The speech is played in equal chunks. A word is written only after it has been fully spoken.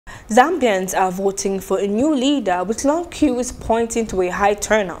Zambians are voting for a new leader with long queues pointing to a high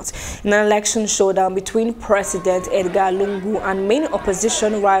turnout in an election showdown between President Edgar Lungu and main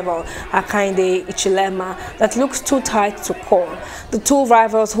opposition rival Hakainde Hichilema that looks too tight to call. The two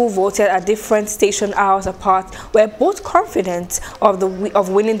rivals, who voted at different station hours apart, were both confident of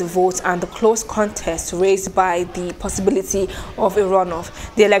winning the vote and the close contest raised by the possibility of a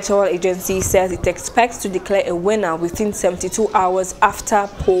runoff. The electoral agency says it expects to declare a winner within 72 hours after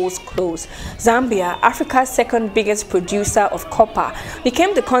polls close. Zambia, Africa's second biggest producer of copper,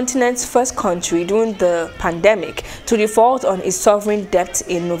 became the continent's first country during the pandemic to default on its sovereign debt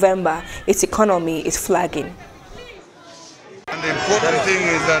in November. Its economy is flagging. And the important thing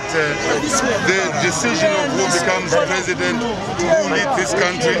is that the decision of who becomes president, who leads this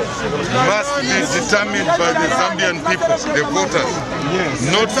country, must be determined by the Zambian people, the voters,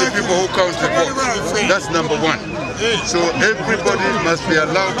 not the people who count the votes. That's number one. So everybody must be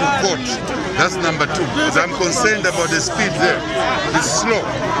allowed to vote. That's number two. Because I'm concerned about the speed there. It's slow.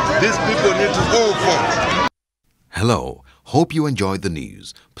 These people need to all vote. Hello, hope you enjoyed the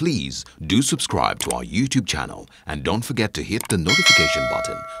news. Please do subscribe to our YouTube channel and don't forget to hit the notification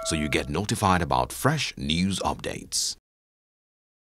button so you get notified about fresh news updates.